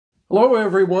Hello,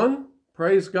 everyone.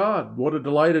 Praise God. What a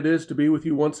delight it is to be with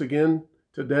you once again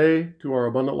today to our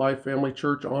Abundant Life Family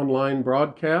Church online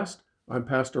broadcast. I'm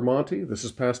Pastor Monty. This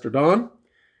is Pastor Don.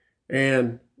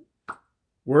 And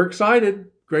we're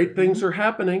excited. Great things are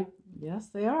happening. Yes,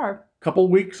 they are. A couple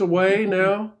weeks away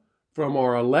now from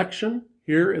our election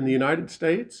here in the United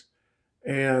States.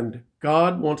 And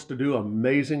God wants to do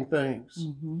amazing things.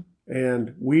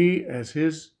 And we, as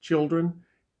His children,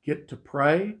 get to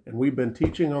pray. And we've been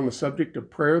teaching on the subject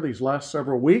of prayer these last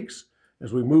several weeks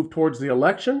as we move towards the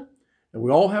election. And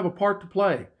we all have a part to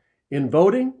play in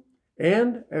voting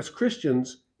and as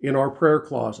Christians in our prayer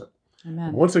closet. Amen.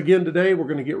 And once again today, we're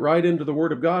going to get right into the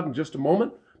Word of God in just a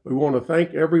moment. We want to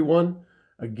thank everyone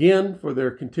again for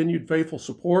their continued faithful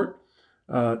support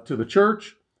to the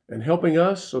church and helping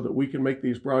us so that we can make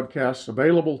these broadcasts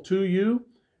available to you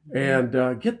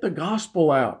and get the gospel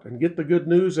out and get the good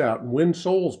news out and win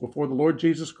souls before the Lord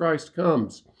Jesus Christ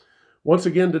comes. Once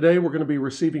again today, we're going to be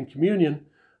receiving communion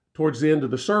towards the end of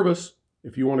the service.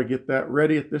 If you want to get that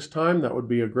ready at this time, that would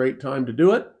be a great time to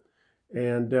do it.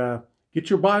 And get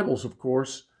your Bibles, of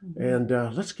course, and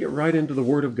let's get right into the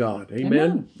Word of God.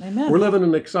 Amen. Amen. We're living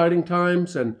in exciting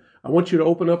times, and I want you to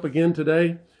open up again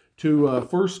today to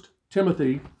 1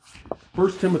 Timothy,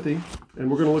 and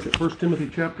we're going to look at 1 Timothy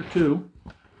chapter 2.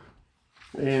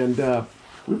 And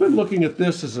we've been looking at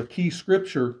this as a key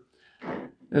scripture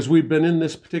as we've been in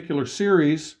this particular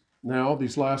series now,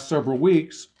 these last several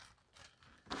weeks.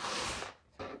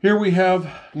 Here we have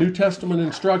New Testament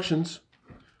instructions,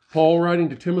 Paul writing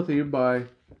to Timothy by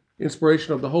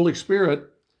inspiration of the Holy Spirit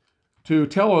to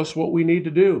tell us what we need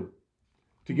to do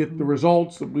to get the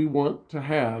results that we want to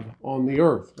have on the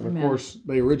earth. And of course,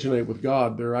 they originate with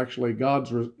God. They're actually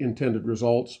God's intended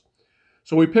results.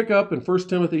 So we pick up in 1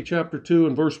 Timothy chapter 2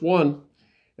 and verse 1,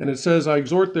 and it says, I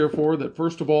exhort therefore that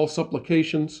first of all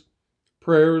supplications,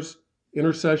 prayers,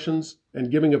 intercessions,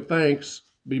 and giving of thanks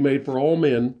be made for all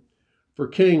men, for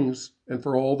kings, and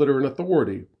for all that are in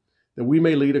authority, that we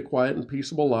may lead a quiet and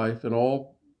peaceable life in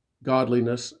all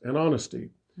godliness and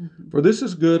honesty. For this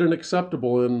is good and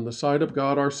acceptable in the sight of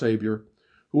God our Savior,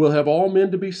 who will have all men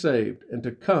to be saved and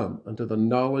to come unto the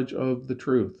knowledge of the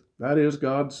truth. That is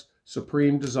God's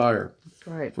supreme desire. That's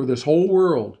right. For this whole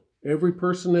world, every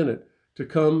person in it, to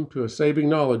come to a saving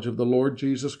knowledge of the Lord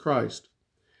Jesus Christ.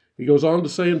 He goes on to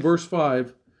say in verse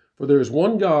 5, for there is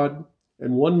one God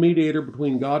and one mediator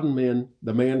between God and men,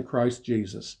 the man Christ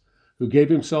Jesus, who gave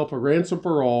himself a ransom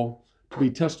for all to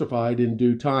be testified in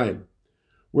due time.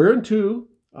 Whereunto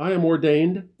I am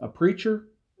ordained a preacher,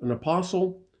 an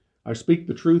apostle, I speak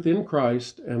the truth in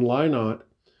Christ and lie not,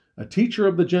 a teacher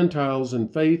of the Gentiles in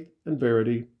faith and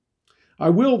verity. I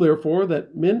will therefore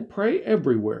that men pray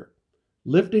everywhere,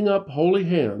 lifting up holy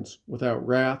hands without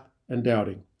wrath and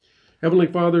doubting. Heavenly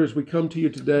Father, as we come to you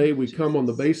today, we come on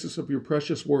the basis of your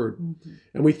precious word.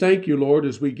 And we thank you, Lord,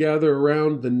 as we gather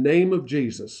around the name of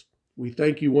Jesus. We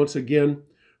thank you once again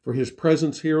for his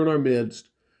presence here in our midst,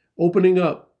 opening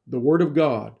up the Word of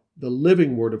God, the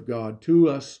living Word of God, to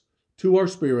us, to our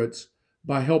spirits,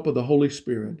 by help of the Holy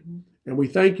Spirit. And we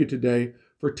thank you today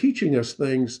for teaching us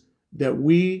things that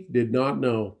we did not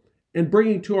know and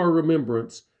bringing to our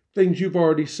remembrance things you've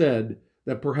already said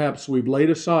that perhaps we've laid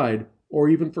aside or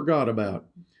even forgot about.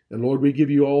 And Lord, we give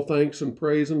you all thanks and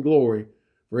praise and glory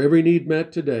for every need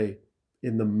met today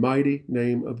in the mighty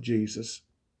name of Jesus.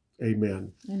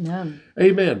 Amen. Amen.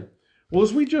 Amen. Well,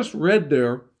 as we just read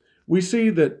there, we see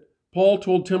that Paul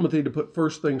told Timothy to put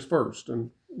first things first. And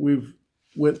we've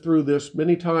went through this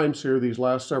many times here these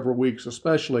last several weeks,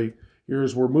 especially here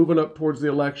as we're moving up towards the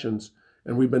elections.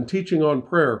 And we've been teaching on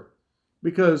prayer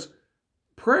because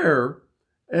prayer,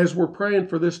 as we're praying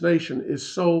for this nation, is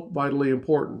so vitally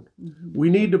important. We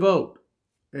need to vote.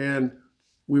 And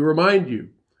we remind you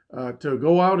to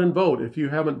go out and vote if you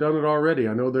haven't done it already.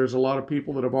 I know there's a lot of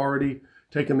people that have already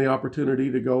taken the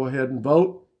opportunity to go ahead and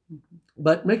vote.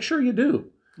 But make sure you do.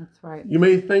 That's right. You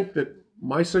may think that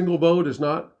my single vote is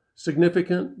not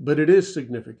significant, but it is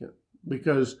significant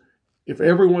because if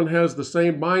everyone has the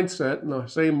same mindset and the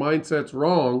same mindset's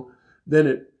wrong,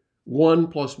 then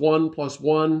 1 + 1 +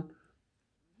 1,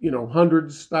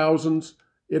 hundreds, thousands,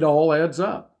 it all adds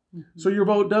up. So your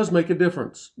vote does make a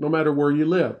difference no matter where you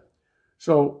live.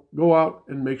 So go out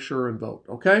and make sure and vote,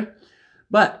 okay?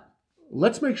 But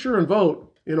let's make sure and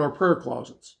vote in our prayer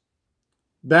closets.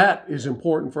 That is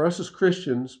important for us as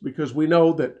Christians because we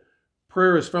know that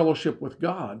prayer is fellowship with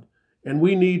God, and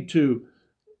we need to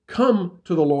come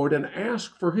to the Lord and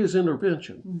ask for his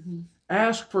intervention,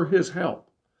 ask for his help,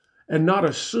 and not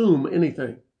assume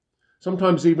anything.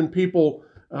 Sometimes even people,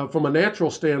 from a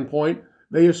natural standpoint,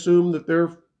 they assume that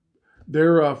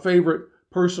their favorite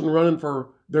person running for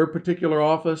their particular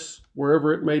office,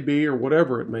 wherever it may be or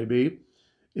whatever it may be,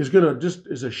 is going to just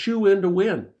is a shoe-in to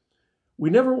win. We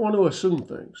never want to assume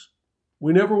things.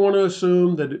 We never want to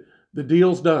assume that the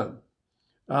deal's done.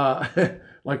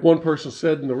 Like one person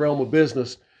said in the realm of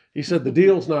business, he said the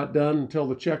deal's not done until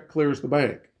the check clears the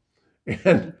bank.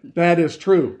 And that is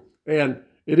true. And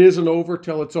it isn't over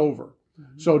till it's over.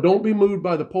 So don't be moved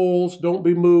by the polls. Don't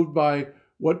be moved by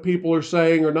what people are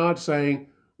saying or not saying.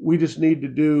 We just need to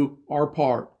do our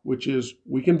part, which is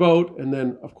we can vote. And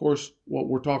then, of course, what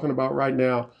we're talking about right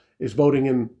now is voting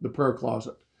in the prayer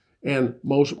closet. And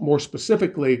more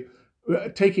specifically,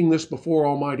 taking this before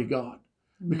Almighty God.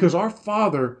 Because our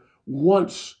Father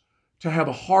wants to have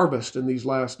a harvest in these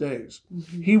last days.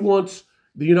 He wants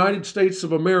the United States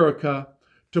of America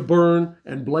to burn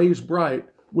and blaze bright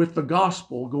with the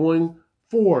gospel going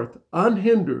forth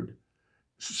unhindered.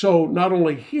 So not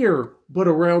only here, but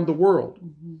around the world.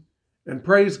 And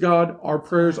praise God, our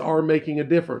prayers are making a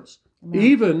difference.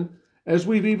 Even as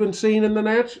we've even seen in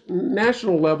the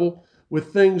national level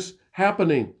with things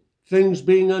happening, things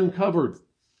being uncovered.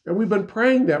 And we've been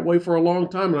praying that way for a long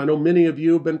time. And I know many of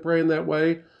you have been praying that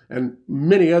way, and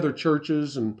many other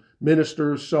churches and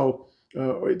ministers. So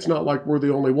it's not like we're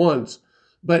the only ones.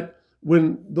 But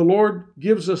when the Lord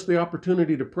gives us the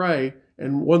opportunity to pray,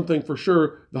 and one thing for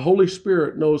sure, the Holy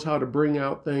Spirit knows how to bring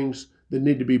out things that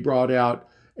need to be brought out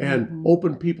and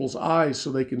open people's eyes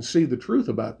so they can see the truth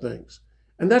about things.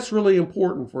 And that's really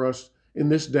important for us in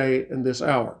this day and this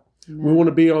hour. We want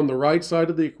to be on the right side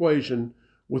of the equation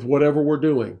with whatever we're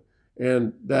doing.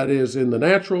 And that is in the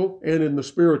natural and in the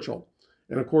spiritual.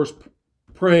 And of course,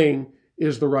 praying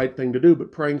is the right thing to do,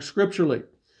 but praying scripturally.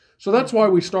 So that's why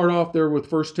we start off there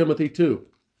with 1 Timothy 2.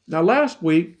 Now, last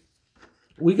week,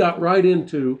 we got right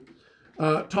into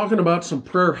talking about some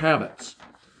prayer habits.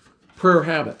 Prayer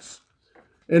habits.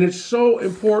 And it's so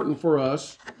important for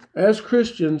us as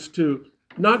Christians to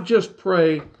not just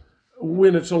pray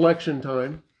when it's election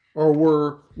time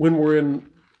or when we're in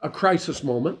a crisis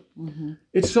moment.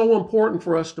 It's so important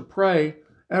for us to pray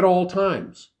at all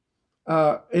times,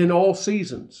 in all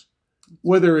seasons,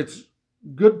 whether it's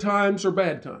good times or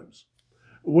bad times,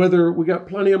 whether we got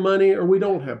plenty of money or we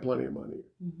don't have plenty of money.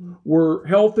 We're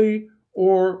healthy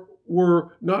or we're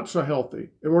not so healthy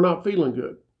and we're not feeling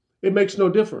good. It makes no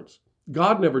difference.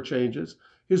 God never changes.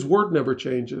 His word never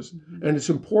changes. And it's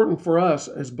important for us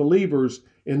as believers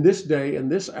in this day and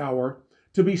this hour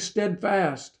to be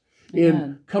steadfast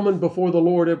in coming before the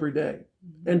Lord every day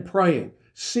and praying,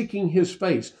 seeking his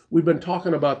face. We've been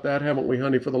talking about that, haven't we,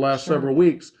 honey, for the last several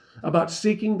weeks, about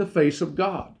seeking the face of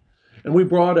God. And we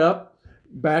brought up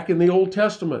back in the Old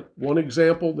Testament, one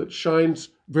example that shines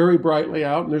very brightly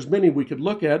out, and there's many we could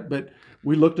look at, but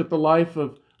we looked at the life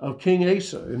of King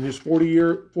Asa in his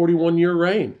 41-year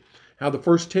reign, how the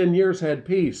first 10 years had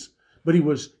peace, but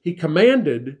he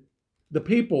commanded the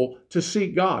people to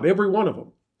seek God, every one of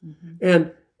them.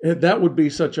 And that would be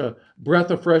such a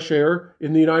breath of fresh air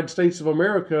in the United States of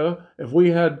America if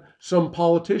we had some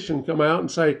politician come out and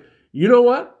say, you know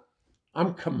what?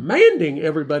 I'm commanding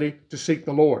everybody to seek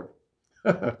the Lord.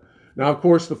 Now, of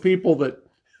course, the people that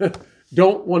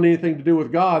don't want anything to do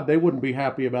with God, they wouldn't be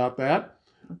happy about that.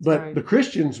 But the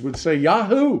Christians would say,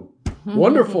 Yahoo,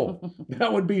 wonderful.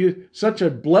 That would be such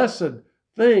a blessed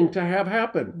thing to have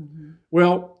happen.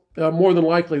 Well, more than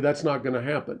likely, that's not going to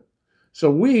happen.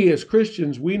 So we as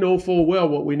Christians, we know full well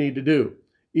what we need to do.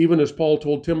 Even as Paul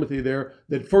told Timothy there,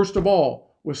 that first of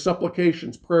all, with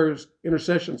supplications, prayers,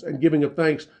 intercessions, and giving of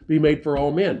thanks be made for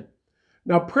all men.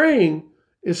 Now, praying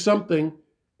is something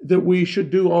that we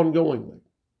should do ongoingly.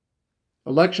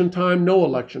 Election time, no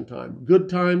election time. Good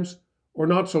times or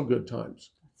not so good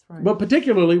times. That's right. But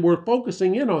particularly, we're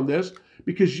focusing in on this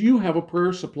because you have a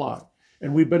prayer supply.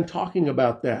 And we've been talking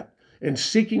about that. And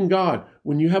seeking God.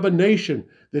 When you have a nation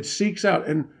that seeks out,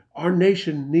 and our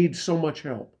nation needs so much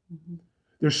help.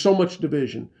 There's so much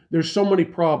division. There's so many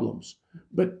problems.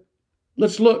 But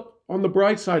let's look on the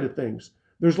bright side of things.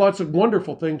 There's lots of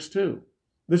wonderful things too.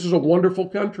 This is a wonderful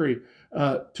country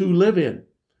to live in.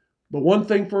 But one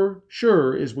thing for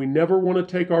sure is we never want to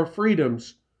take our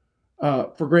freedoms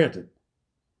for granted,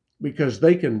 because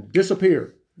they can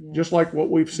disappear. Just like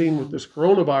what we've seen with this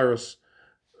coronavirus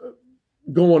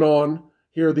going on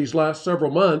here these last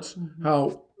several months,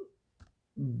 how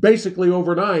basically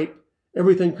overnight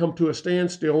everything come to a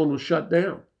standstill and was shut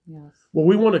down. Well,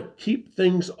 we want to keep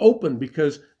things open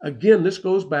because, again, this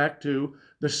goes back to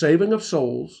the saving of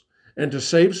souls. And to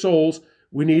save souls,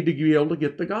 we need to be able to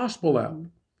get the gospel out.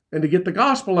 And to get the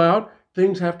gospel out,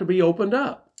 things have to be opened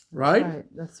up, right?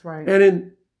 That's right. And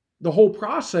in the whole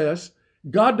process,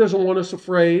 God doesn't want us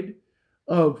afraid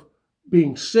of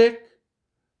being sick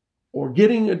or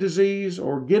getting a disease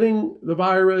or getting the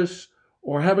virus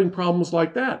or having problems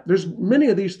like that. There's many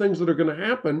of these things that are going to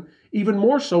happen, even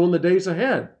more so in the days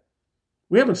ahead.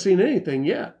 We haven't seen anything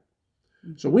yet.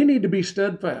 So we need to be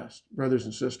steadfast, brothers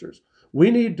and sisters.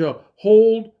 We need to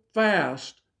hold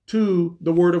fast to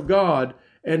the Word of God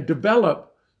and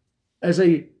develop as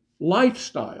a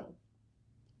lifestyle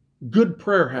good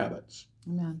prayer habits.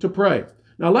 Amen. To pray.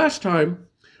 Now, last time,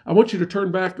 I want you to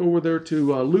turn back over there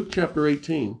to Luke chapter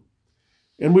 18.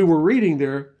 And we were reading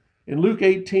there in Luke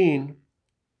 18,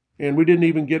 and we didn't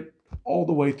even get all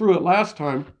the way through it last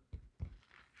time.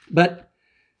 But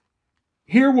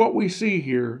here what we see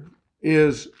here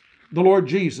is the Lord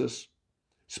Jesus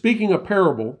speaking a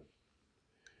parable.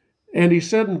 And he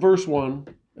said in verse 1,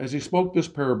 as he spoke this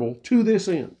parable, to this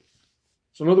end.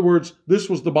 So in other words, this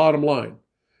was the bottom line,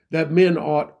 that men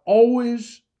ought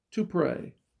always to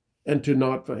pray and to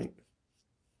not faint.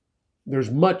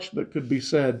 There's much that could be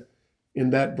said in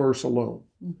that verse alone.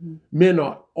 Mm-hmm. Men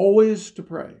ought always to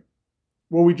pray.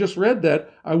 Well, we just read that,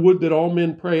 I would that all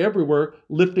men pray everywhere,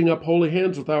 lifting up holy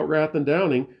hands without wrath and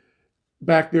doubting,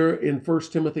 back there in 1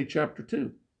 Timothy chapter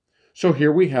 2. So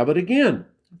here we have it again.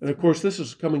 And of course, this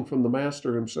is coming from the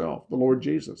Master himself, the Lord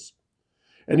Jesus.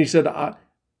 And he said,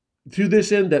 to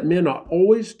this end that men ought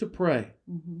always to pray.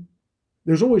 Mm-hmm.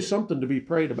 There's always something to be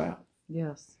prayed about.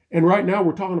 Yes. And right now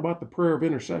we're talking about the prayer of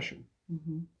intercession.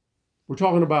 Mm-hmm. We're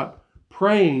talking about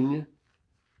praying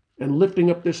and lifting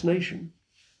up this nation.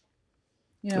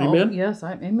 Amen? Yes,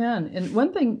 amen. And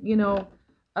one thing,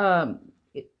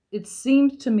 it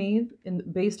seemed to me,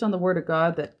 based on the Word of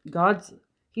God, that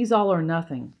He's all or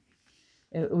nothing.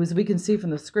 It was, we can see from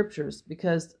the Scriptures,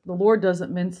 because the Lord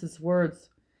doesn't mince His words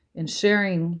in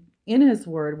sharing in His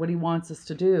Word what He wants us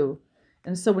to do.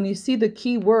 And so when you see the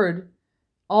key word,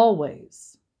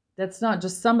 always, that's not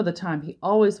just some of the time. He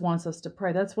always wants us to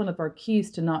pray. That's one of our keys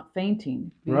to not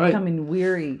fainting, becoming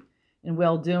weary in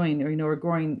well-doing, or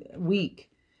growing weak.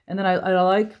 And then I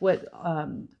like what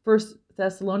 1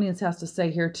 Thessalonians has to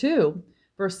say here too.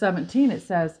 Verse 17, it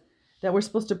says that we're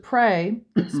supposed to pray.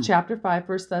 It's chapter 5,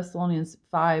 1 Thessalonians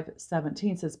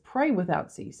 5:17 says, pray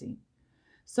without ceasing.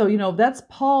 So, that's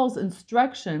Paul's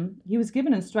instruction. He was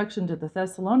given instruction to the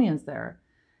Thessalonians there,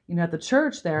 at the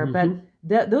church there. Mm-hmm.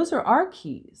 But those are our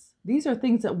keys. These are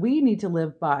things that we need to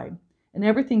live by. And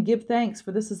everything give thanks,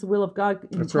 for this is the will of God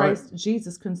in Christ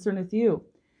Jesus concerneth you.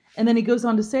 And then he goes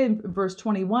on to say in verse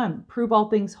 21, prove all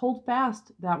things, hold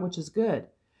fast that which is good.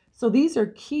 So these are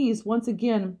keys, once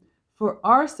again, for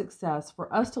our success,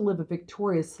 for us to live a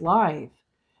victorious life.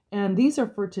 And these are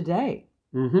for today.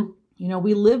 Mm-hmm.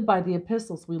 We live by the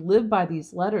epistles. We live by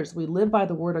these letters. We live by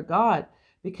the Word of God,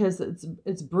 because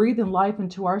it's breathing life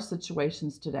into our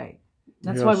situations today.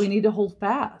 That's why we need to hold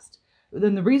fast.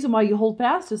 Then the reason why you hold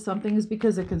fast to something is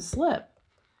because it can slip.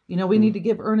 We need to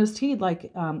give earnest heed,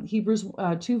 like Hebrews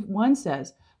 2:1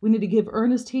 says. We need to give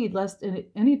earnest heed, lest at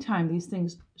any time these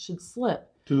things should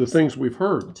slip. To the things we've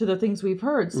heard. To the things we've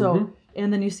heard. So,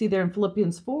 and then you see there in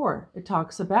Philippians 4, it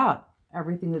talks about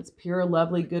everything that's pure,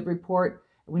 lovely, good report.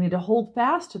 We need to hold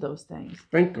fast to those things.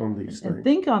 Think on these things. And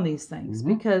think on these things,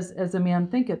 because as a man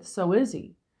thinketh, so is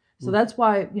he. So that's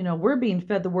why, we're being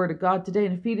fed the Word of God today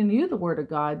and feeding you the Word of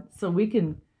God, so we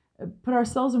can put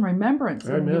ourselves in remembrance.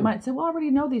 Amen. And you might say, well, I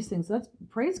already know these things. That's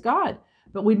praise God.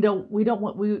 But we don't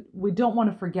want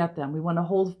to forget them. We want to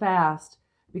hold fast,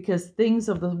 because things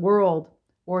of the world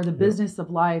or the business of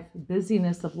life,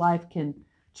 busyness of life, can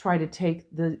try to take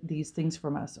these things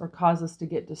from us or cause us to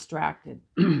get distracted.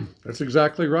 That's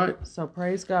exactly right. So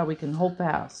praise God, we can hold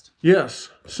fast. Yes.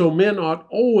 So men ought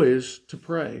always to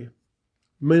pray.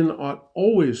 Men ought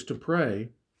always to pray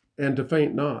and to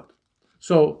faint not.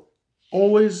 So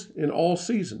always in all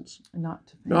seasons. Not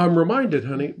to faint. Now I'm reminded,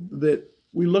 honey, that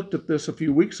we looked at this a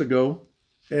few weeks ago,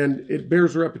 and it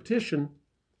bears repetition,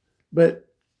 but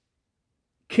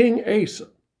King Asa,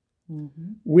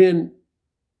 when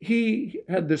he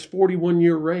had this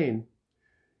 41-year reign,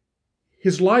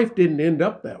 his life didn't end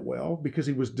up that well, because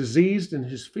he was diseased in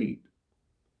his feet.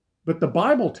 But the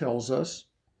Bible tells us,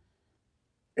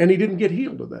 and he didn't get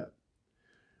healed of that.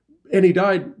 And he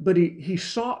died, but he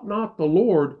sought not the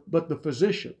Lord, but the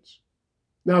physicians.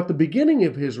 Now, at the beginning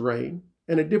of his reign,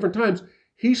 and at different times,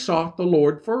 he sought the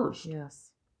Lord first.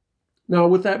 Yes. Now,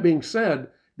 with that being said,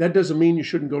 that doesn't mean you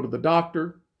shouldn't go to the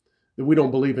doctor, that we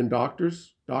don't believe in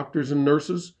doctors and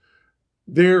nurses.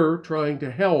 They're trying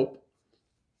to help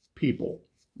people.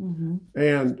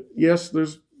 And yes,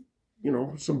 there's,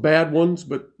 some bad ones,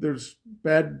 but there's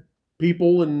bad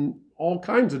people in all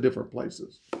kinds of different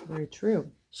places. Very true.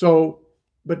 So,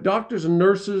 but doctors and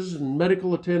nurses and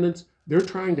medical attendants, They're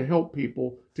trying to help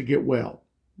people to get well.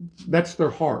 That's their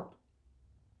heart.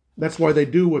 That's why they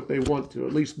do what they want to.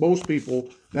 At least most people,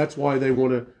 that's why they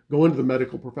want to go into the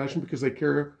medical profession, because they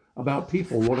care about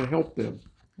people, want to help them.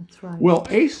 That's right. Well,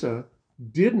 Asa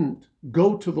didn't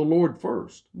go to the Lord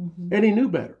first, and he knew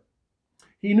better.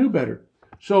 He knew better.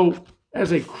 So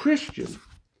as a Christian,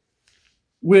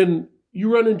 when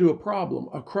you run into a problem,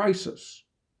 a crisis,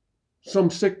 some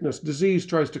sickness, disease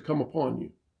tries to come upon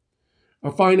you,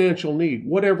 a financial need,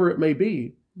 whatever it may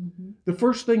be, the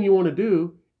first thing you want to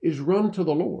do is run to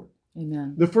the Lord.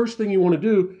 Amen. The first thing you want to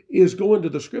do is go into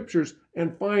the scriptures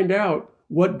and find out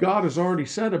what God has already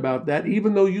said about that,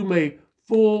 even though you may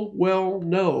full well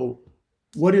know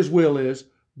what his will is.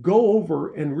 Go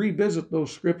over and revisit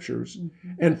those scriptures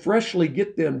and freshly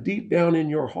get them deep down in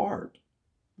your heart.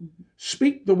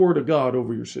 Speak the word of God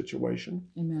over your situation.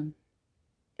 Amen.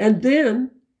 And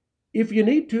then, if you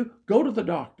need to, go to the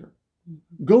doctor.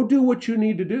 Go do what you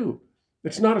need to do.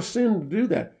 It's not a sin to do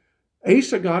that.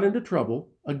 Asa got into trouble,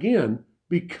 again,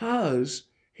 because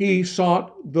he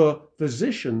sought the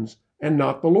physicians and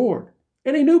not the Lord.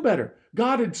 And he knew better.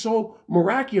 God had so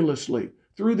miraculously,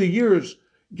 through the years,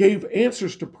 gave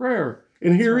answers to prayer.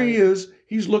 And here he is,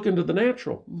 he's looking to the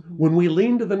natural. When we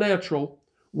lean to the natural,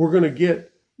 we're going to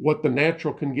get what the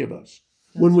natural can give us.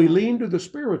 When we lean to the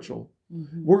spiritual,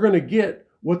 we're going to get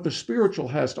what the spiritual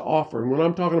has to offer. And when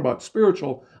I'm talking about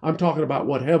spiritual, I'm talking about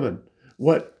what heaven,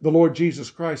 what the Lord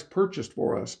Jesus Christ purchased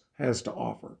for us, has to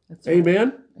offer. That's right.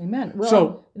 Amen? Amen.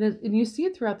 Well, and you see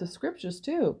it throughout the scriptures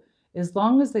too. As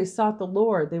long as they sought the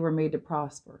Lord, they were made to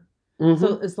prosper.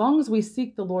 So as long as we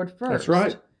seek the Lord first, That's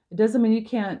right. It doesn't mean you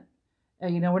can't,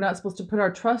 we're not supposed to put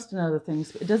our trust in other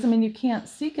things. It doesn't mean you can't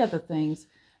seek other things,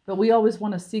 but we always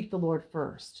want to seek the Lord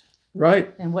first.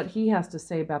 Right. And what he has to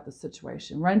say about the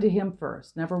situation. Run to him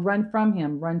first. Never run from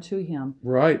him, run to him.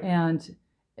 Right. And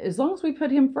as long as we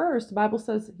put him first, the Bible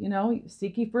says,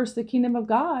 seek ye first the kingdom of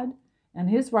God and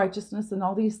his righteousness, and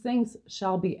all these things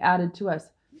shall be added to us.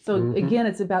 So again,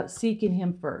 it's about seeking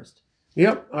him first.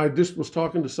 Yep. I just was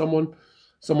talking to someone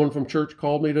from church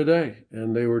called me today,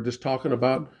 and they were just talking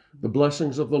about the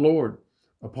blessings of the Lord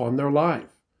upon their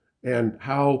life and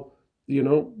how,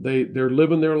 they're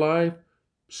living their life,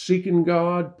 seeking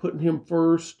God, putting him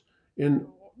first in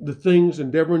the things,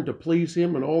 endeavoring to please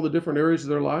him in all the different areas of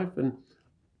their life. And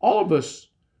all of us,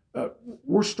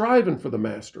 we're striving for the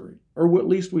mastery, or at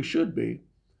least we should be.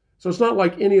 So it's not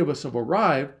like any of us have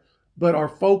arrived, but our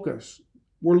focus,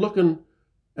 we're looking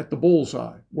at the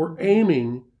bullseye. We're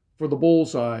aiming for the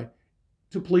bullseye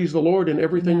to please the Lord in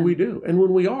everything we do. And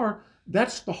when we are,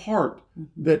 that's the heart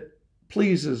that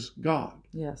pleases God.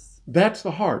 Yes. That's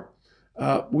the heart.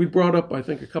 We brought up, I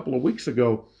think, a couple of weeks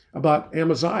ago about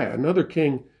Amaziah, another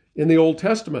king in the Old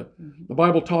Testament. The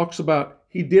Bible talks about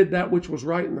he did that which was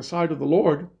right in the sight of the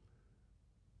Lord,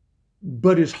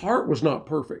 but his heart was not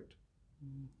perfect.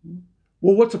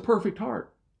 Well, what's a perfect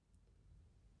heart?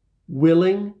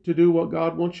 Willing to do what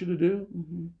God wants you to do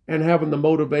and having the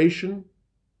motivation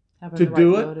to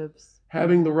do it, motives.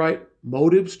 Having the right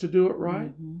motives to do it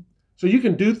right. So you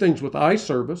can do things with eye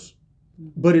service,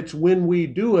 but it's when we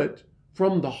do it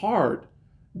from the heart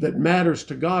that matters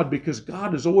to God, because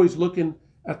God is always looking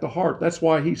at the heart. That's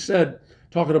why he said,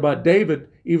 talking about David,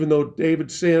 even though David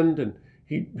sinned and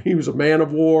he was a man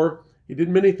of war, he did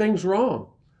many things wrong.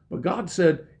 But God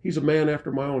said, he's a man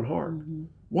after my own heart.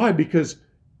 Why? Because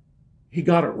he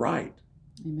got it right.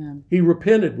 Amen. He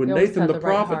repented when Nathan the right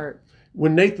prophet, heart.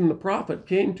 when Nathan the prophet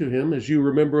came to him, as you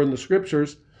remember in the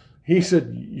scriptures, he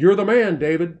said, you're the man,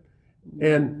 David.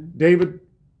 And David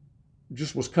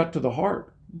just was cut to the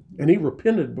heart. And he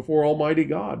repented before Almighty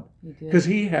God, because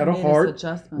he had a heart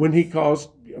when he caused,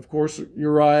 of course,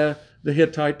 Uriah the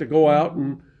Hittite to go out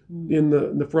and in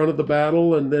the front of the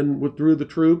battle, and then withdrew the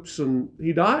troops, and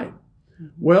he died.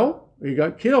 Well, he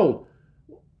got killed.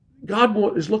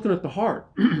 God is looking at the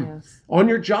heart. Yes. On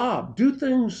your job, do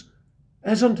things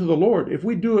as unto the Lord. If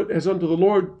we do it as unto the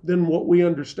Lord, then what we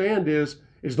understand is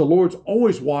the Lord's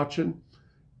always watching,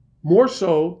 more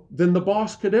so than the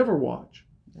boss could ever watch.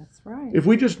 That's right. If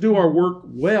we just do our work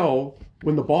well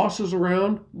when the boss is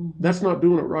around, that's not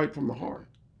doing it right from the heart.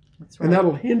 That's right. And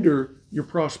that'll hinder your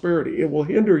prosperity. It will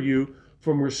hinder you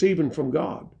from receiving from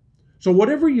God. So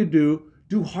whatever you do,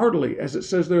 do heartily, as it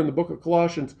says there in the book of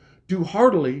Colossians, do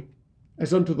heartily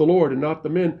as unto the Lord and not the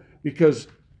men, because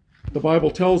the Bible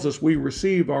tells us we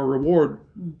receive our reward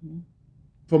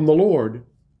from the Lord.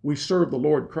 We serve the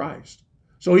Lord Christ.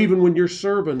 So even when you're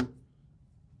serving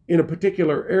in a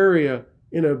particular area,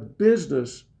 in a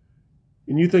business,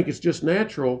 and you think it's just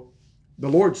natural, the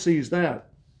Lord sees that.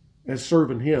 as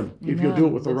serving Him if you'll Amen. do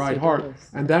it with the Yes, right He heart. does.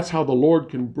 And that's how the Lord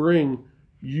can bring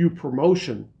you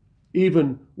promotion,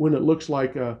 even when it looks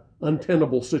like a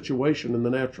untenable situation in the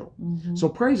natural. So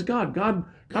praise God.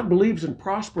 God believes in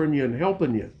prospering you and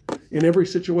helping you in every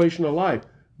situation of life.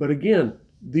 But again,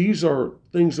 these are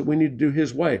things that we need to do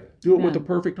His way. Do it with a Amen.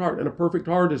 perfect heart. And a perfect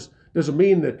heart doesn't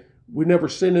mean that we never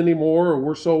sin anymore, or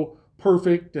we're so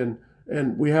perfect and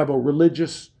we have a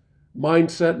religious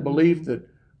mindset and belief that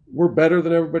we're better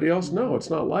than everybody else. No, it's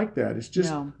not like that. It's just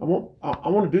No. I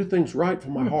want to do things right for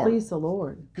I my want to heart please the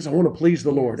Lord. because I want to please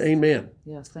the Lord. Yes. Amen.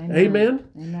 Yes. Amen. Amen.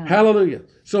 Amen. Hallelujah.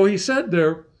 So he said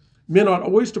there, men ought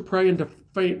always to pray and to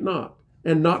faint not,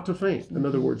 and not to faint. In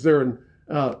other words, there in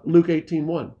Luke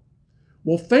 18:1.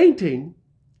 Well, fainting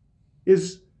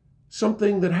is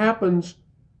something that happens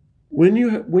when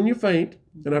you faint,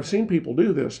 and I've seen people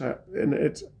do this, and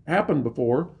it's happened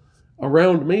before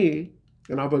around me,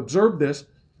 and I've observed this,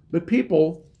 but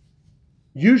people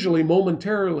usually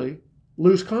momentarily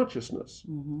lose consciousness.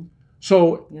 Mm-hmm.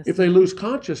 So Yes. if they lose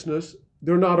consciousness,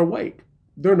 they're not awake.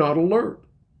 They're not alert.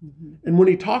 Mm-hmm. And when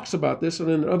he talks about this, and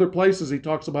in other places he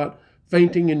talks about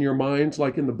fainting in your minds,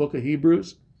 like in the book of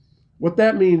Hebrews, what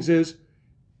that means is,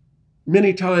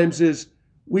 many times is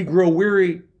we grow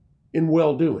weary in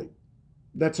well-doing.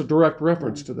 That's a direct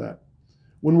reference to that.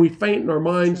 When we faint in our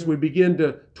minds, we begin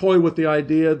to toy with the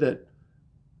idea that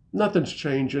nothing's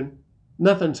changing,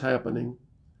 nothing's happening,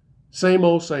 same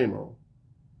old, same old.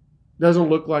 Doesn't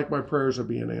look like my prayers are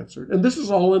being answered. And this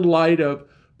is all in light of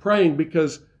praying,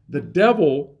 because the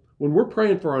devil, when we're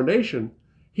praying for our nation,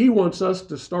 he wants us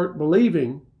to start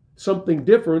believing something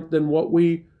different than what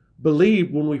we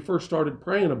believed when we first started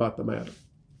praying about the matter.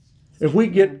 If we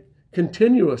get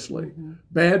continuously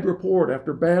bad report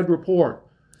after bad report,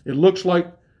 it looks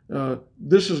like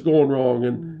this is going wrong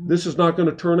and this is not going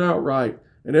to turn out right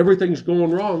and everything's going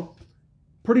wrong,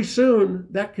 pretty soon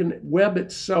that can web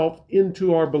itself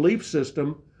into our belief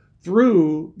system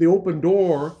through the open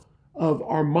door of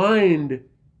our mind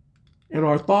and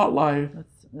our thought life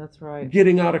That's right.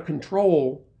 getting out of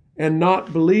control and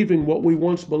not believing what we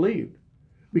once believed.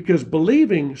 Because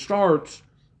believing starts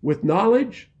with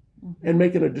knowledge and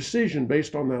making a decision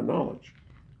based on that knowledge.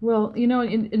 Well,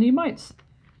 and you might,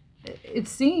 it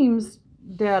seems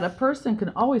that a person can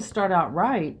always start out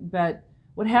right, but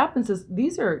what happens is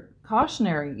these are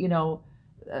cautionary,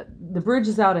 the bridge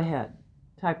is out ahead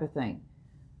type of thing.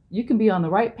 You can be on the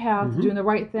right path, doing the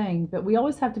right thing, but we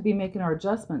always have to be making our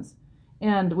adjustments.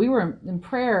 And we were in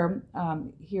prayer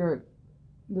here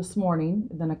this morning,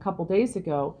 then a couple days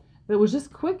ago, but it was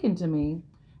just quickened to me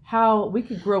how we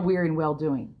could grow weary in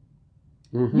well-doing.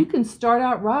 You can start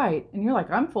out right, and you're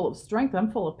like, I'm full of strength,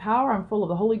 I'm full of power, I'm full of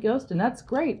the Holy Ghost, and that's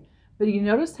great. But you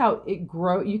notice how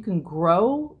you can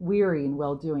grow weary in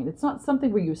well-doing. It's not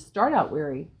something where you start out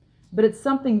weary, but it's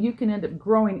something you can end up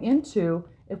growing into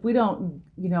if we don't,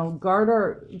 guard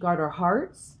our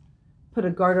hearts, put a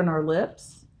guard on our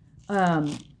lips,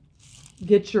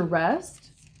 get your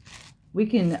rest. We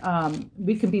can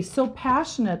be so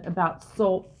passionate about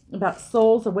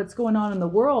souls and what's going on in the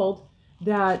world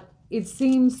that it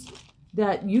seems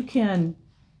that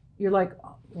you're like,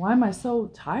 why am I so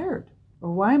tired?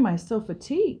 Or why am I so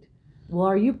fatigued? Well,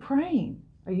 are you praying?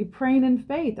 Are you praying in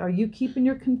faith? Are you keeping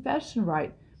your confession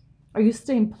right? Are you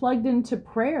staying plugged into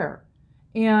prayer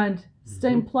and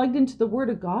staying plugged into the Word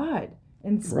of God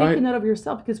and speaking that of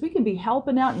yourself? Because we can be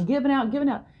helping out and giving out.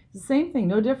 It's the same thing,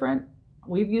 no different.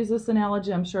 We've used this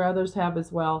analogy. I'm sure others have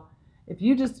as well. If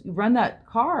you just run that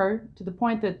car to the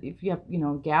point that if you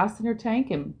have, gas in your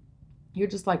tank and you're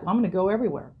just like, well, I'm going to go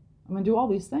everywhere. I'm going to do all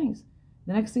these things.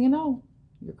 The next thing you know,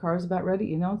 your car's about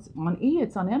ready. It's on E,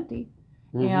 it's on empty.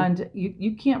 And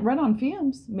you can't run on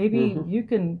fumes. Maybe you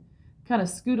can kind of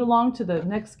scoot along to the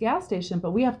next gas station,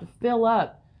 but we have to fill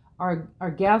up our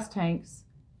gas tanks,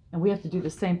 and we have to do the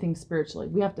same thing spiritually.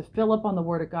 We have to fill up on the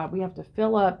Word of God. We have to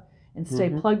fill up and stay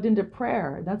plugged into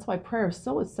prayer. That's why prayer is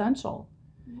so essential.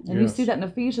 And you see that in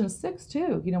Ephesians 6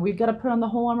 too. We've got to put on the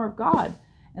whole armor of God.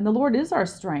 And the Lord is our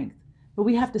strength. But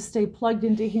we have to stay plugged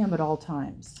into Him at all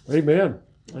times. Amen.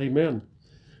 Amen.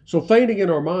 So fainting in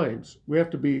our minds, we have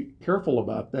to be careful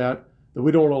about that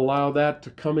we don't allow that to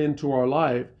come into our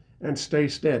life, and stay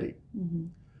steady.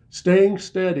 Staying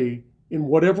steady in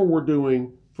whatever we're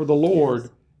doing for the Lord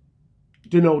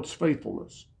denotes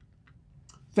faithfulness.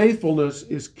 Faithfulness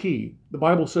is key. The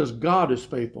Bible says God is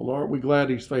faithful. Aren't we glad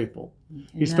He's faithful? Amen.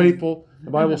 He's faithful.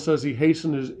 The Bible says He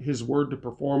hastened His word to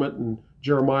perform it in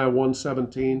Jeremiah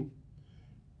 1:17.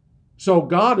 So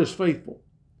God is faithful.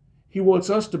 He wants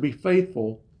us to be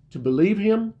faithful, to believe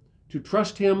Him, to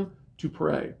trust Him, to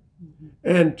pray,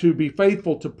 and to be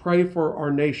faithful to pray for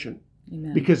our nation.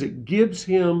 Amen. because it gives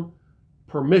him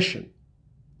permission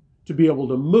to be able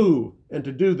to move and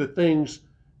to do the things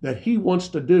that he wants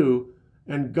to do.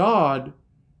 And God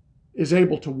is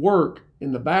able to work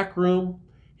in the back room.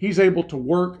 He's able to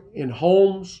work in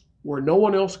homes where no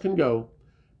one else can go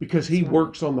because he That's right.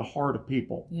 works on the heart of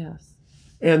people. Yes.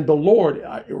 And the Lord,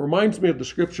 it reminds me of the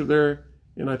scripture there,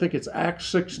 and I think it's Acts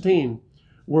 16,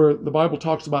 where the Bible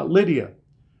talks about Lydia,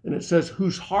 and it says,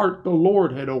 whose heart the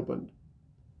Lord had opened.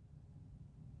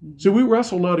 So we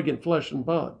wrestle not against flesh and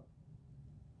blood.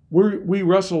 We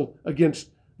wrestle against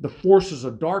the forces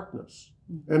of darkness.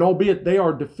 And albeit they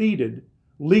are defeated,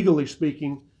 legally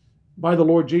speaking, by the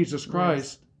Lord Jesus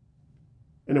Christ, yes,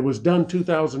 and it was done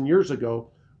 2,000 years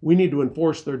ago, we need to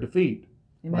enforce their defeat.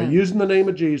 Amen. By using the name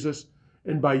of Jesus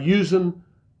and by using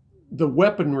the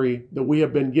weaponry that we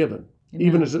have been given. Amen.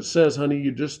 Even as it says, honey,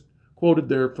 you just quoted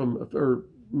there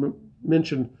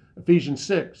mentioned Ephesians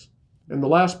 6. And the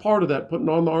last part of that, putting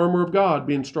on the armor of God,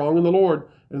 being strong in the Lord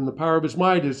and in the power of his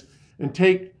might, is, and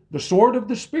take the sword of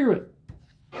the Spirit.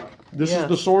 This yes. is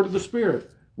the sword of the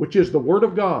Spirit, which is the Word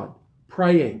of God,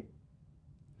 praying.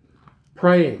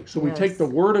 Praying. So yes. we take the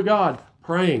Word of God,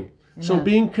 praying. Amen. So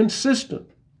being consistent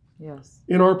yes.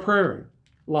 in our prayer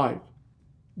life,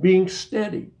 being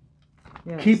steady,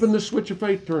 yes. keeping the switch of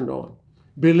faith turned on,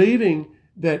 believing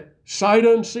that sight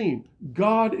unseen,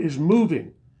 God is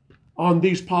moving on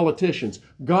these politicians.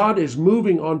 God is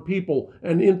moving on people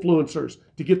and influencers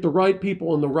to get the right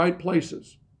people in the right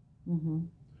places, mm-hmm.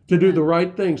 to do the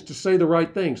right things, to say the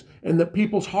right things, and that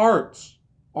people's hearts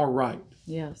are right.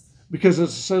 Yes. Because as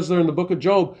it says there in the book of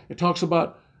Job, it talks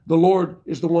about the Lord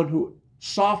is the one who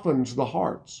softens the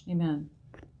hearts. Amen.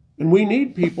 And we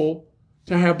need people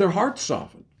to have their hearts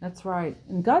softened. That's right.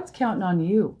 And God's counting on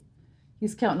you.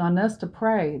 He's counting on us to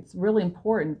pray. It's really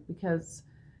important because,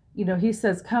 you know, he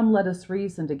says, come, let us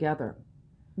reason together.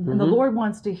 Mm-hmm. And the Lord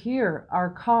wants to hear our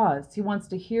cause. He wants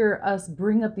to hear us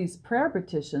bring up these prayer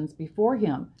petitions before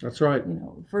him. That's right. You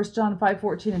know, 1 John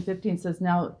 5:14 and 15 says,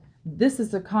 now this is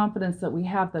the confidence that we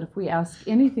have, that if we ask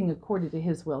anything according to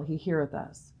his will, he heareth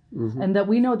us. Mm-hmm. And that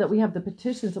we know that we have the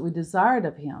petitions that we desired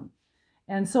of him.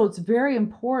 And so it's very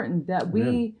important that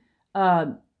we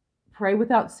pray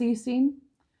without ceasing.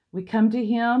 We come to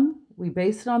him. We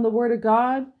base it on the word of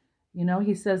God. You know,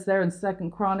 he says there in 2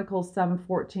 Chronicles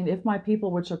 7:14, if my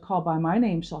people which are called by my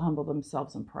name shall humble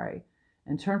themselves and pray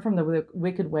and turn from the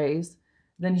wicked ways,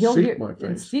 then he'll hear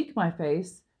and seek my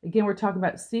face. Again, we're talking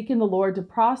about seeking the Lord to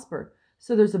prosper.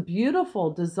 So there's a beautiful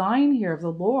design here of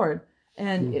the Lord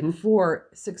and for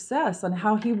success on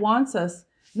how he wants us,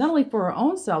 not only for our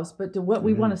own selves, but to what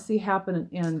we want to see happen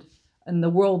in the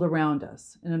world around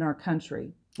us and in our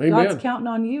country. Amen. God's counting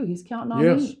on you. He's counting on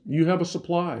me. Yes, you have a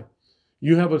supply.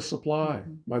 You have a supply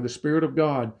by the Spirit of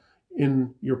God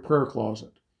in your prayer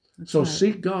closet. That's so right.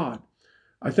 Seek God.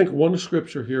 I think one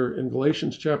scripture here in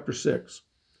Galatians chapter 6,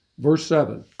 verse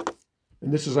 7.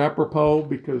 And this is apropos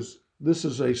because this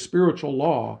is a spiritual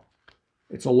law.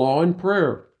 It's a law in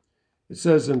prayer. It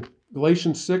says in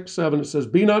Galatians 6:7, it says,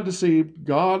 be not deceived,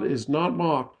 God is not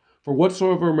mocked, for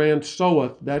whatsoever a man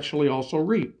soweth, that shall he also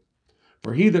reap.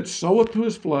 For he that soweth to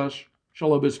his flesh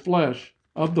shall of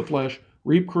the flesh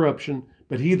reap corruption,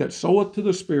 but he that soweth to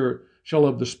the Spirit shall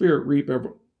of the Spirit reap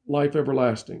life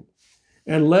everlasting.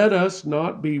 And let us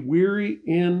not be weary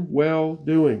in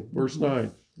well-doing. Verse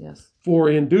 9. Yes. For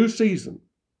in due season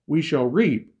we shall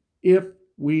reap if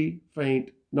we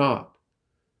faint not.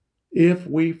 If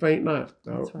we faint not.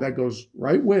 Now, that goes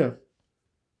right with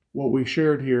what we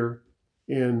shared here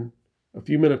in a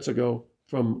few minutes ago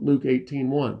from Luke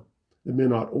 18:1. The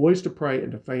men ought always to pray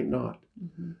and to faint not.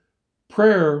 Mm-hmm.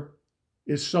 Prayer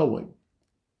is sowing.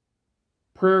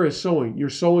 Prayer is sowing. You're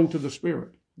sowing to the Spirit.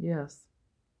 Yes.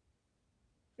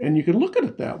 And you can look at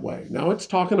it that way. Now it's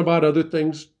talking about other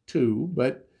things too,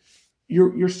 but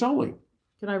you're sowing.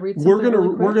 Can I read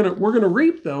something we're gonna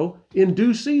reap though in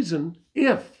due season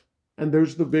if, and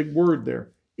there's the big word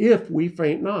there, if we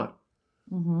faint not.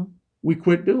 Mm-hmm. We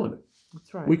quit doing it.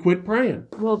 That's right. We quit praying.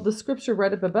 Well, the scripture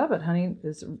right up above it, honey,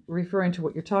 is referring to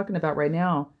what you're talking about right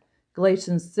now.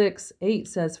 Galatians 6:8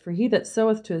 says, for he that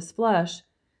soweth to his flesh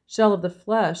shall of the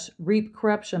flesh reap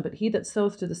corruption, but he that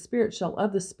soweth to the Spirit shall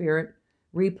of the Spirit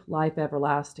reap life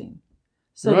everlasting.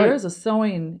 So there is a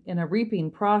sowing and a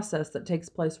reaping process that takes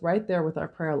place right there with our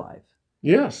prayer life.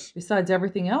 Yes. Besides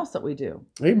everything else that we do.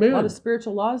 Amen. A lot of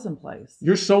spiritual laws in place.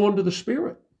 You're sowing to the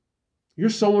Spirit. You're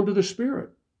sowing to the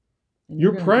Spirit.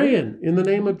 You're praying in the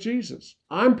name of Jesus.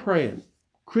 I'm praying.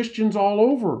 Christians all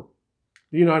over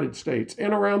the United States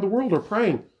and around the world are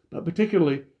praying, but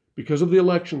particularly because of the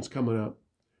elections coming up.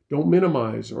 Don't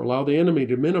minimize or allow the enemy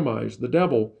to minimize the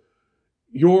devil.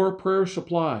 your prayer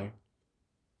supply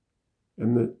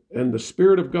and the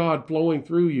Spirit of God flowing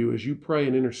through you as you pray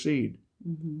and intercede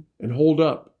and hold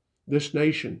up this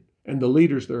nation and the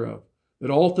leaders thereof, that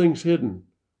all things hidden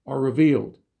are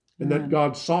revealed, and that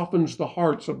God softens the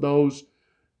hearts of those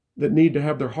that need to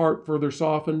have their heart further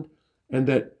softened, and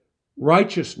that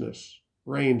righteousness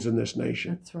reigns in this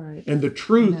nation. That's right. And the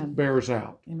truth bears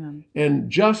out. Amen. And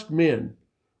just men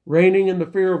reigning in the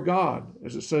fear of God,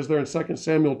 as it says there in 2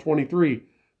 Samuel 23,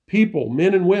 people,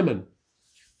 men and women,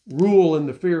 rule in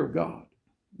the fear of God.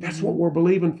 That's what we're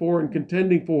believing for and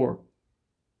contending for.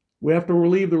 We have to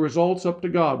leave the results up to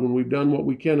God when we've done what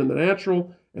we can in the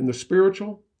natural and the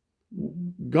spiritual.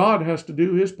 God has to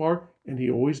do his part, and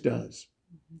he always does.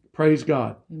 Praise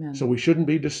God. Amen. So we shouldn't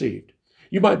be deceived.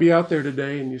 You might be out there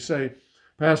today and you say,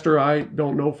 Pastor, I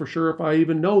don't know for sure if I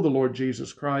even know the Lord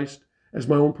Jesus Christ as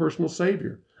my own personal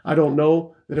Savior. I don't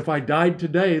know that if I died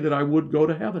today that I would go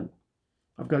to heaven.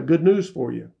 I've got good news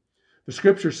for you. The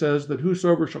scripture says that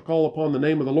whosoever shall call upon the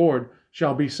name of the Lord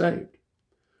shall be saved.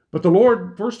 But the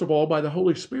Lord, first of all, by the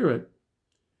Holy Spirit,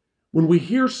 when we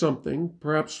hear something,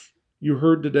 perhaps you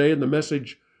heard today and the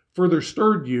message further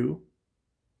stirred you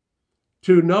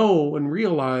to know and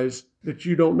realize that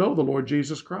you don't know the Lord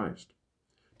Jesus Christ.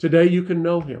 Today you can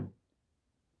know him.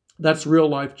 That's real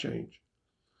life change.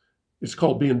 It's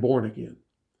called being born again.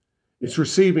 It's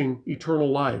receiving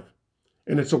eternal life.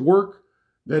 And it's a work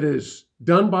that is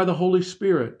done by the Holy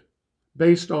Spirit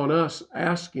based on us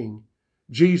asking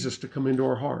Jesus to come into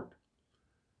our heart,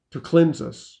 to cleanse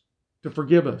us, to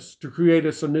forgive us, to create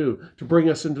us anew, to bring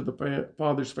us into the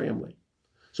Father's family.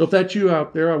 So if that's you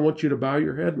out there, I want you to bow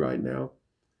your head right now,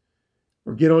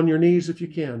 or get on your knees if you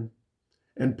can,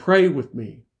 and pray with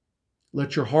me.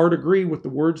 Let your heart agree with the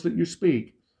words that you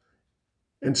speak,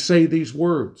 and say these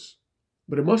words.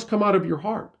 But it must come out of your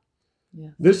heart.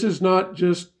 Yes. This is not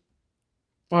just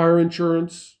fire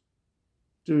insurance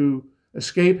to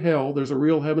escape hell. There's a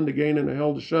real heaven to gain and a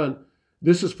hell to shun.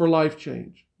 This is for life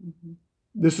change.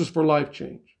 This is for life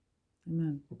change.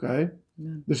 Amen. Okay?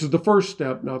 Amen. This is the first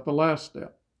step, not the last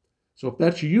step. So if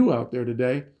that's you out there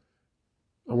today,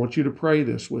 I want you to pray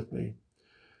this with me.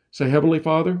 Say, Heavenly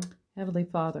Father, Heavenly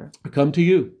Father, I come to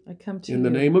you I come to in you the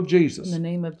name of Jesus. in the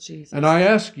name of Jesus. And I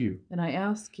ask you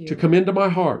to come into my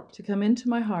heart. to come into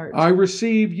my heart. I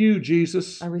receive you,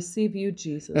 Jesus, I receive you,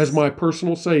 Jesus, as my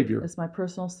personal Savior. as my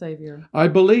personal Savior. I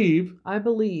believe I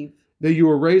believe that you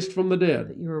were raised from the dead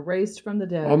that you were raised from the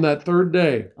dead on that third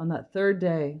day. on that third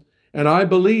day. And I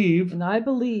believe And I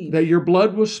believe that your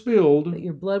blood was spilled that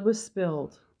your blood was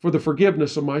spilled for the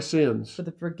forgiveness of my sins, for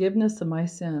the forgiveness of my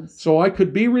sins, so I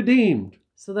could be redeemed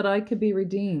so that I could be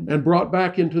redeemed and brought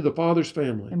back into the Father's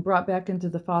family. and brought back into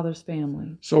the Father's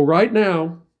family. So right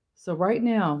now, So right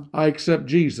now, I accept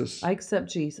Jesus I accept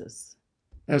Jesus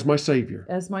as my Savior.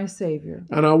 as my Savior.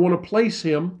 And I want to place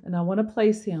him And I want to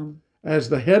place him as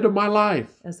the head of my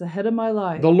life, as the head of my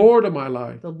life, the Lord of my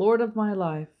life. the Lord of my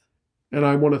life. And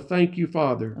I want to thank you,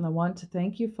 Father, And I want to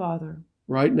thank you, Father,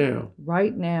 right now,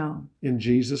 in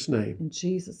Jesus' name. in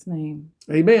Jesus' name.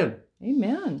 Amen.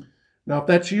 Amen. Now, if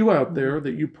that's you out there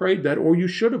that you prayed that, or you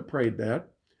should have prayed that,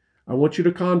 I want you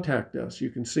to contact us. You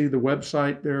can see the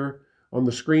website there on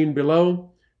the screen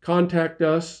below. Contact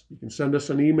us. You can send us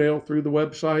an email through the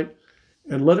website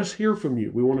and let us hear from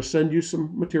you. We want to send you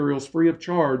some materials free of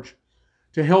charge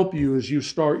to help you as you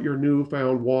start your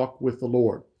newfound walk with the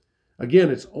Lord.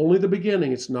 Again, it's only the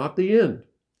beginning. It's not the end.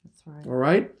 That's right. All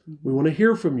right? We want to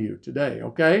hear from you today,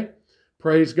 okay?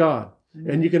 Praise God.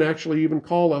 And you can actually even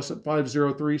call us at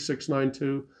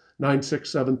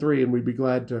 503-692-9673, and we'd be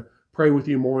glad to pray with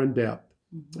you more in depth.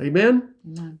 Amen?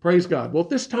 Amen. Praise God. Well, at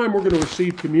this time, we're going to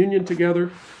receive communion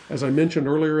together, as I mentioned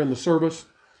earlier in the service.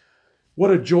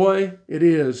 What a joy it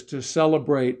is to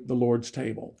celebrate the Lord's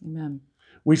table. Amen.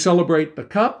 We celebrate the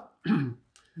cup,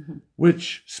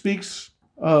 which speaks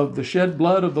of the shed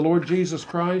blood of the Lord Jesus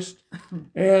Christ,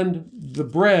 and the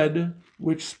bread,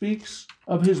 which speaks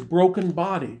of his broken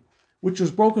body, which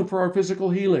was broken for our physical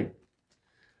healing.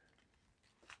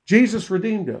 Jesus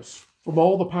redeemed us from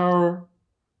all the power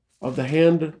of the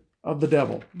hand of the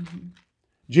devil.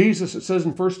 Jesus, it says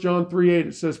in 1 John 3:8,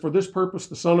 it says, "For this purpose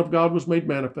the Son of God was made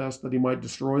manifest, that he might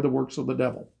destroy the works of the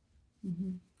devil."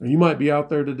 And you might be out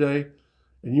there today,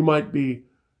 and you might be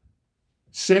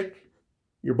sick,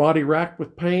 your body racked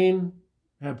with pain,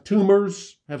 have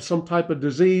tumors, have some type of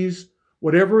disease,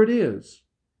 whatever it is,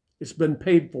 it's been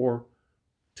paid for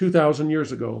 2,000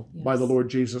 years ago by the Lord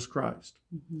Jesus Christ.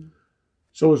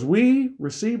 So as we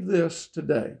receive this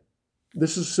today,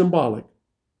 this is symbolic.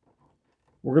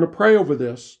 We're going to pray over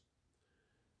this.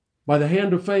 By the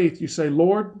hand of faith, you say,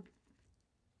 Lord,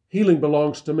 Healing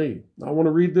belongs to me. I want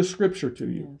to read this scripture to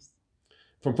you. Yes.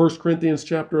 From 1 Corinthians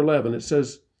chapter 11. It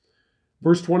says,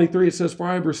 verse 23, it says, "For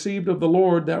I have received of the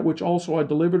Lord that which also I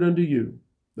delivered unto you,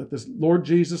 that the Lord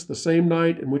Jesus, the same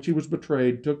night in which he was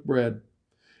betrayed, took bread.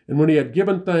 And when he had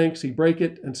given thanks, he brake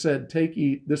it and said, Take,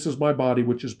 eat, this is my body,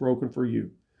 which is broken for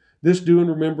you. This do in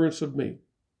remembrance of me.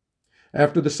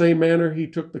 After the same manner he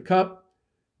took the cup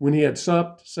when he had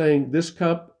supped, saying, This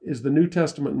cup is the New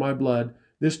Testament in my blood.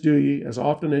 This do ye as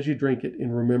often as ye drink it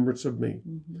in remembrance of me.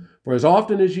 Mm-hmm. For as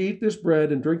often as ye eat this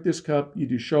bread and drink this cup, ye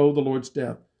do show the Lord's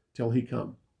death till he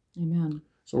come." Amen.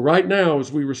 So right now,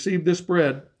 as we receive this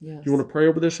bread, Yes. do you want to pray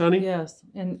over this, honey? Yes.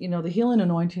 And, the healing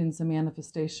anointing is a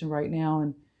manifestation right now.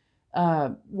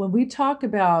 And when we talk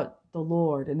about the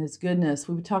Lord and his goodness,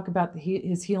 we would talk about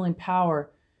his healing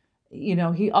power.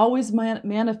 He always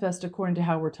manifests according to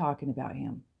how we're talking about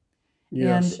him.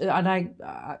 Yes.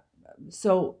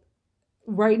 So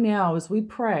right now, as we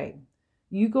pray,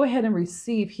 you go ahead and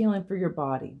receive healing for your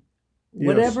body. Yes.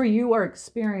 Whatever you are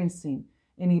experiencing,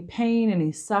 any pain,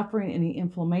 any suffering, any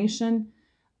inflammation,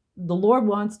 the Lord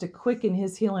wants to quicken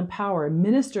his healing power and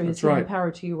minister his healing power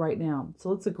to you right now. So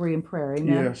let's agree in prayer.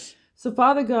 Amen. Yes. So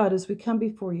Father God, as we come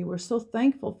before you, we're so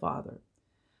thankful, Father.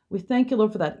 We thank you,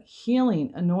 Lord, for that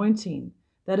healing anointing,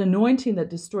 that anointing that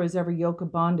destroys every yoke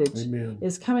of bondage. Amen.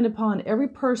 Is coming upon every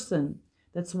person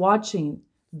that's watching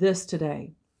this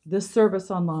today, this service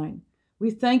online.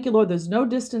 We thank you, Lord, there's no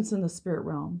distance in the spirit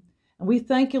realm. And we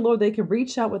thank you, Lord, they can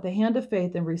reach out with the hand of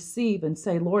faith and receive and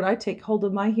say, Lord, I take hold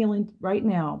of my healing right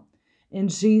now in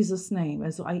Jesus' name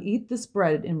as I eat this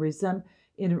bread in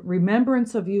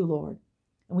remembrance of you, Lord.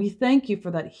 And we thank you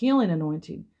for that healing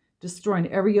anointing, destroying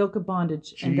every yoke of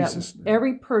bondage. And that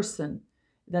every person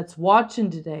that's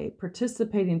watching today,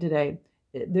 participating today,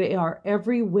 they are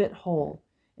every whit whole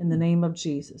in the name of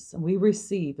Jesus. And we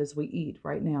receive as we eat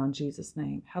right now in Jesus'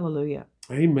 name. Hallelujah.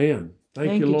 Amen.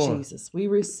 Thank you, Lord. Jesus. We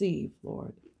receive,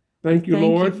 Lord. Thank you,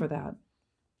 Lord. Thank you for that.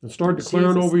 And start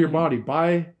declaring over your body,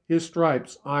 by his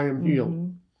stripes I am healed.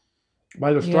 Mm-hmm.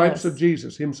 By the stripes of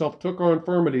Jesus, himself took our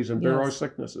infirmities and bare our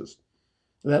sicknesses.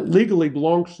 That legally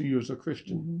belongs to you as a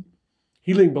Christian. Mm-hmm.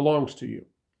 Healing belongs to you.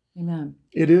 Amen.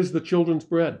 It is the children's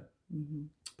bread. Mm-hmm.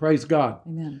 Praise God.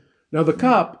 Amen. Now the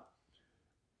cup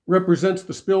represents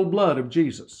the spilled blood of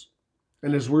Jesus.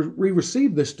 And as we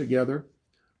receive this together,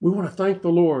 we want to thank the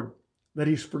Lord that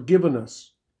he's forgiven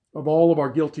us of all of our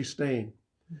guilty stain.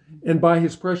 Mm-hmm. And by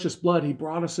his precious blood, he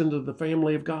brought us into the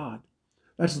family of God.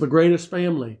 That's the greatest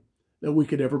family that we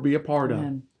could ever be a part of.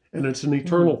 And it's an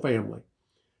eternal family.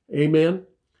 Amen.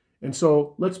 And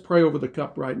so let's pray over the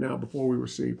cup right now before we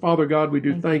receive. Father God, we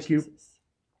do thank you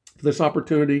for this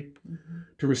opportunity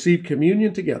to receive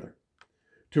communion together,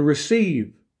 to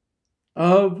receive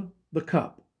of the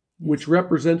cup, which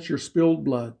represents your spilled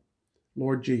blood,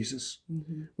 Lord Jesus.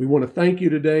 Mm-hmm. We want to thank you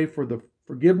today for the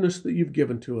forgiveness that you've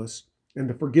given to us and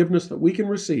the forgiveness that we can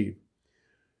receive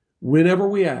whenever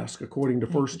we ask, according to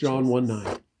 1 John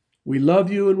 1:9. We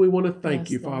love you and we want to thank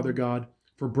you, Father God,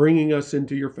 for bringing us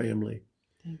into your family.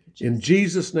 Thank you, Jesus. In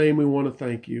Jesus' name, we want to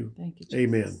thank you. Thank you, Jesus.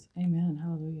 Amen. Amen.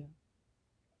 Hallelujah.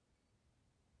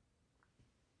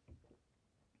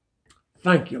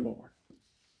 Thank you, Lord.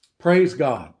 Praise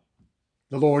God.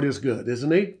 The Lord is good,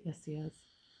 isn't he? Yes, he is.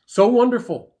 So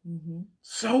wonderful. Mm-hmm.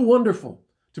 So wonderful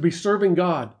to be serving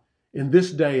God in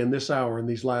this day, in this hour, in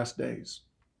these last days.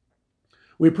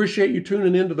 We appreciate you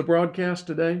tuning into the broadcast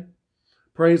today.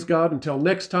 Praise God. Until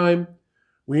next time,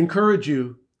 we encourage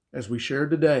you, as we shared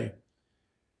today,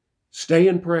 stay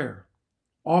in prayer.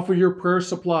 Offer your prayer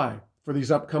supply for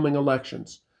these upcoming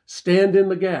elections. Stand in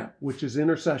the gap, which is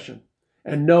intercession,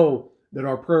 and know that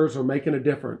our prayers are making a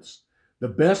difference. The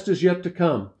best is yet to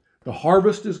come. The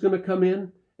harvest is going to come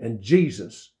in, and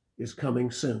Jesus is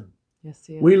coming soon. Yes,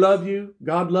 he is. We love you.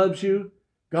 God loves you.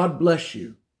 God bless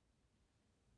you.